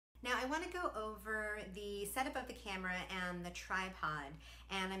Now I want to go over the setup of the camera and the tripod,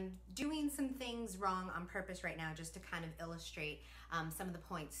 and I'm doing some things wrong on purpose right now just to kind of illustrate some of the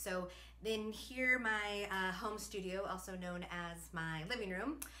points. So in here, my home studio, also known as my living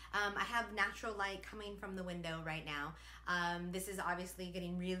room, I have natural light coming from the window right now. This is obviously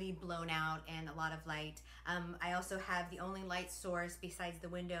getting really blown out and a lot of light. I also have the only light source besides the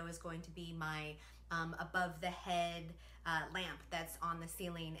window is going to be my above the head lamp that's on the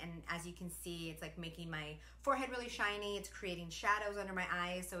ceiling, and as you can see, it's like making my forehead really shiny. It's creating shadows under my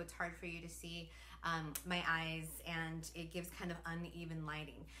eyes, so it's hard for you to see my eyes, and it gives kind of uneven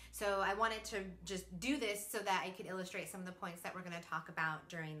lighting. So I wanted to just do this so that I could illustrate some of the points that we're going to talk about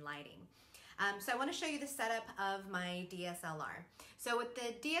during lighting. So I want to show you the setup of my DSLR. So with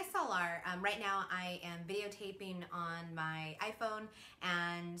the DSLR, right now I am videotaping on my iPhone,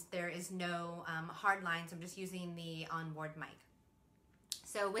 and there is no hard lines. I'm just using the onboard mic.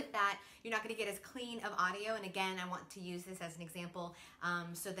 So with that, you're not going to get as clean of audio. And again, I want to use this as an example.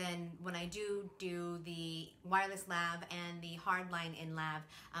 So then when I do the wireless lav and the hardline in lav,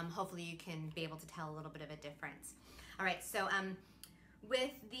 hopefully you can be able to tell a little bit of a difference. All right, so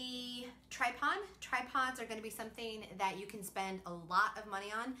with the tripods are going to be something that you can spend a lot of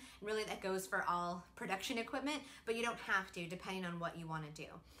money on, and really that goes for all production equipment, but you don't have to, depending on what you want to do.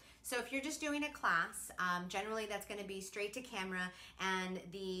 So if you're just doing a class, generally that's going to be straight to camera, and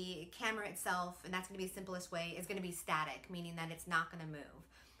the camera itself, and that's going to be the simplest way, is going to be static, meaning that it's not going to move.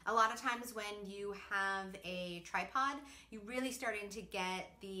 A lot of times when you have a tripod, you're really starting to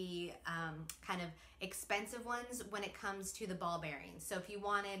get the kind of expensive ones when it comes to the ball bearings. So if you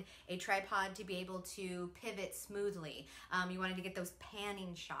wanted a tripod to be able to pivot smoothly, you wanted to get those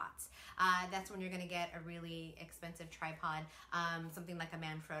panning shots, that's when you're going to get a really expensive tripod, something like a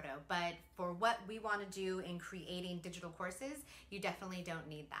Manfrotto. But for what we want to do in creating digital courses, you definitely don't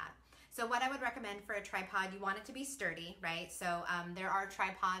need that. So what I would recommend for a tripod, you want it to be sturdy, right? So there are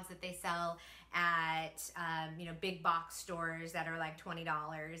tripods that they sell at big box stores that are like $20,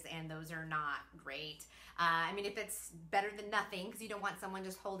 and those are not great. I mean, if it's better than nothing, because you don't want someone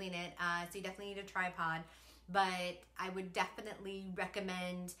just holding it, so you definitely need a tripod. But I would definitely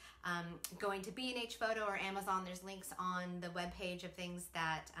recommend going to B&H Photo or Amazon. There's links on the webpage of things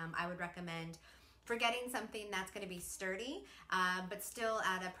that I would recommend for getting something that's going to be sturdy, but still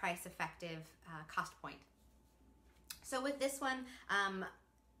at a price-effective cost point. So with this one,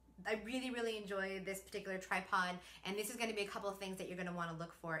 I really enjoy this particular tripod, and this is going to be a couple of things that you're going to want to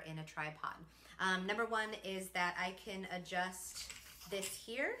look for in a tripod. Number one is that I can adjust this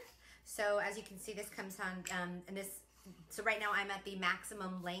here. So as you can see, this comes on, so right now I'm at the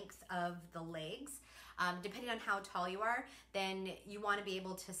maximum length of the legs. Depending on how tall you are, then you want to be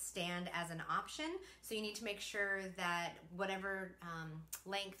able to stand as an option. So you need to make sure that whatever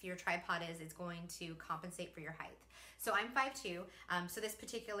length your tripod is going to compensate for your height. So I'm 5'2", so this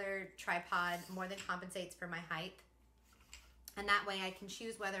particular tripod more than compensates for my height. And that way I can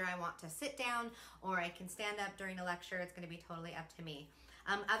choose whether I want to sit down or I can stand up during a lecture. It's going to be totally up to me.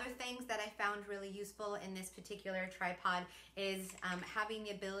 Other things that I found really useful in this particular tripod is having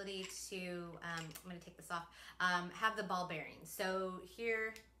the ability to, I'm going to take this off, have the ball bearings. So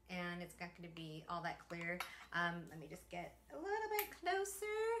here, and it's not going to be all that clear. Let me just get a little bit closer.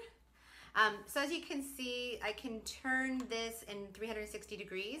 So as you can see, I can turn this in 360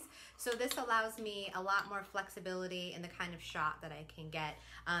 degrees. So this allows me a lot more flexibility in the kind of shot that I can get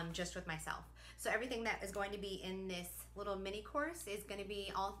just with myself. So everything that is going to be in this little mini course is going to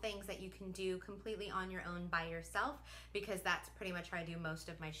be all things that you can do completely on your own by yourself, because that's pretty much how I do most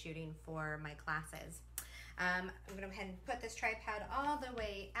of my shooting for my classes. I'm going to go ahead and put this tripod all the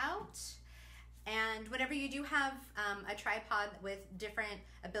way out. And whenever you do have a tripod with different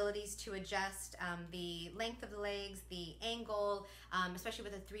abilities to adjust the length of the legs, the angle, especially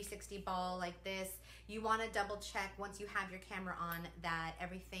with a 360 ball like this, you want to double check once you have your camera on that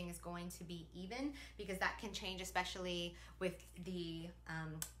everything is going to be even, because that can change, especially with the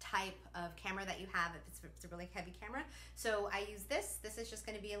type of camera that you have, if it's a really heavy camera. So I use this. This is just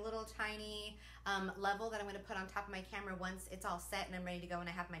going to be a little tiny level that I'm going to put on top of my camera once it's all set and I'm ready to go and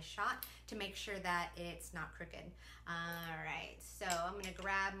I have my shot, to make sure that it's not crooked. All right, so I'm gonna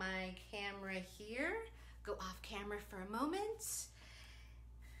grab my camera here, go off camera for a moment.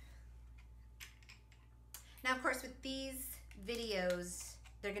 Now, of course, with these videos,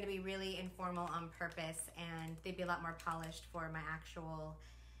 they're gonna be really informal on purpose, and they'd be a lot more polished for my actual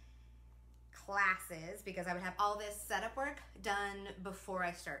classes, because I would have all this setup work done before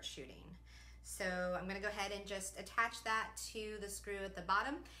I start shooting. So I'm gonna go ahead and just attach that to the screw at the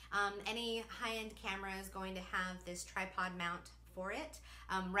bottom. Any high-end camera is going to have this tripod mount for it.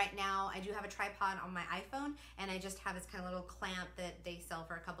 Right now I do have a tripod on my iPhone, and I just have this kind of little clamp that they sell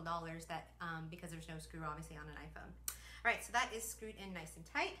for a couple dollars that because there's no screw obviously on an iPhone. All right, so that is screwed in nice and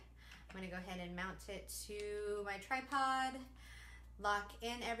tight. I'm gonna go ahead and mount it to my tripod, lock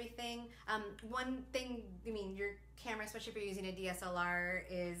in everything. One thing, I mean, your camera, especially if you're using a DSLR,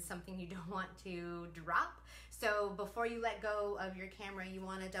 is something you don't want to drop. So before you let go of your camera, you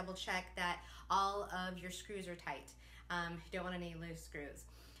want to double check that all of your screws are tight. You don't want any loose screws.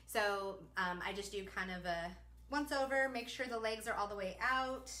 So I just do kind of a once over, make sure the legs are all the way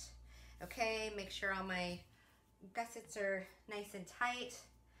out. Okay, make sure all my gussets are nice and tight.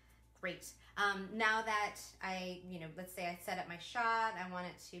 Great. Now that let's say I set up my shot, I want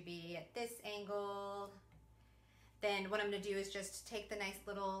it to be at this angle. Then what I'm gonna do is just take the nice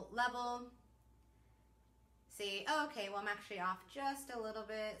little level. See, oh, okay, well I'm actually off just a little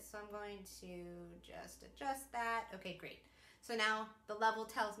bit, so I'm going to just adjust that. Okay, great. So now the level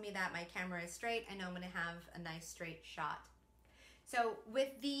tells me that my camera is straight. I know I'm gonna have a nice straight shot. So with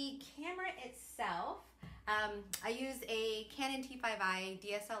the camera itself, I use a Canon T5i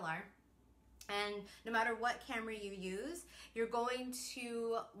DSLR, and no matter what camera you use, you're going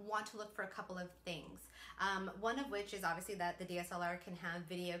to want to look for a couple of things. One of which is obviously that the DSLR can have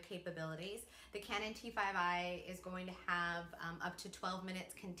video capabilities. The Canon T5i is going to have up to 12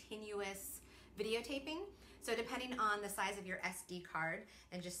 minutes continuous videotaping. So depending on the size of your SD card,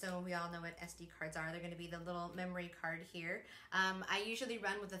 and just so we all know what SD cards are, they're going to be the little memory card here. I usually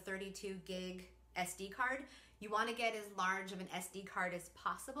run with a 32 gig SD card. You want to get as large of an SD card as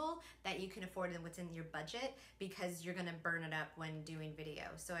possible that you can afford and within your budget, because you're going to burn it up when doing video.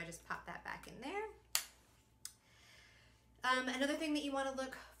 So I just pop that back in there. Another thing that you want to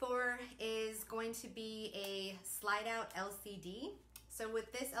look for is going to be a slide out LCD. So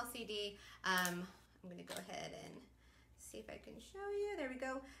with this LCD, I'm going to go ahead and see if I can show you. There we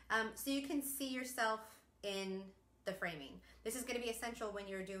go. So you can see yourself in the framing. This is going to be essential when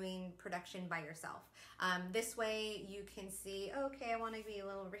you're doing production by yourself. This way you can see, okay, I want to be a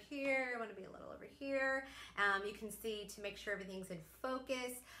little over here, I want to be a little over here. You can see to make sure everything's in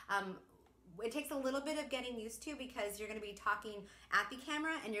focus. It takes a little bit of getting used to, because you're going to be talking at the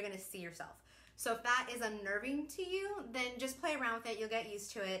camera and you're going to see yourself. So if that is unnerving to you, then just play around with it. You'll get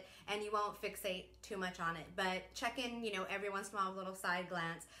used to it and you won't fixate too much on it. But check in, every once in a while, a little side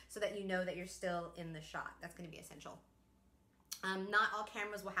glance so that you know that you're still in the shot. That's going to be essential. Not all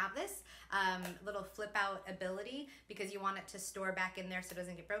cameras will have this little flip out ability, because you want it to store back in there so it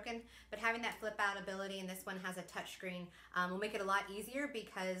doesn't get broken. But having that flip out ability, and this one has a touch screen, will make it a lot easier,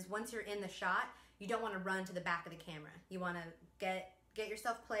 because once you're in the shot, you don't want to run to the back of the camera. You want to get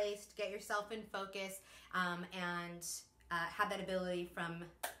yourself placed, get yourself in focus, and have that ability from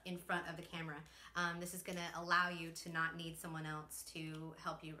in front of the camera. This is going to allow you to not need someone else to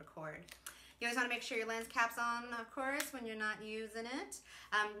help you record. You always want to make sure your lens cap's on, of course, when you're not using it.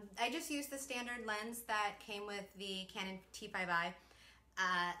 I just used the standard lens that came with the Canon T5i.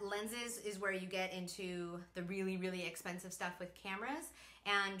 Lenses is where you get into the really, really expensive stuff with cameras,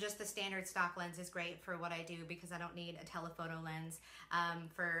 and just the standard stock lens is great for what I do, because I don't need a telephoto lens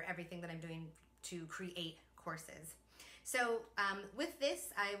for everything that I'm doing to create courses. So with this,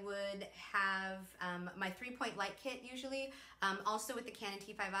 I would have my 3-point light kit usually. Also with the Canon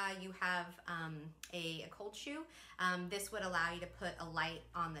T5i, you have a cold shoe. This would allow you to put a light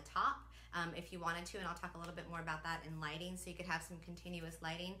on the top if you wanted to, and I'll talk a little bit more about that in lighting, so you could have some continuous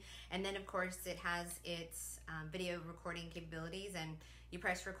lighting. And then of course it has its video recording capabilities, and you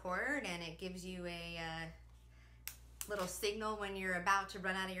press record and it gives you a little signal when you're about to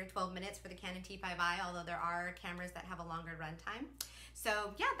run out of your 12 minutes for the Canon T5i, although there are cameras that have a longer runtime.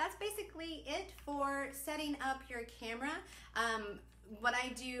 So yeah, that's basically it for setting up your camera. What I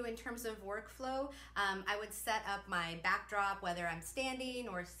do in terms of workflow, I would set up my backdrop, whether I'm standing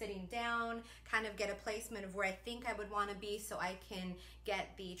or sitting down, kind of get a placement of where I think I would want to be, so I can get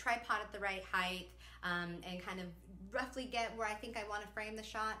the tripod at the right height, and kind of roughly get where I think I want to frame the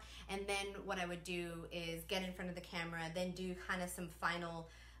shot. And then what I would do is get in front of the camera, then do kind of some final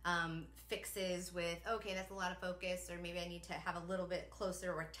fixes with, okay, that's a lot of focus, or maybe I need to have a little bit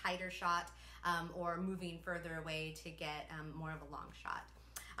closer or tighter shot, or moving further away to get more of a long shot.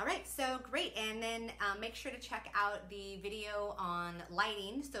 All right, so great. And then make sure to check out the video on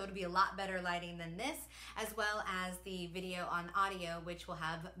lighting. So it'll be a lot better lighting than this, as well as the video on audio, which will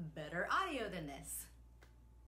have better audio than this.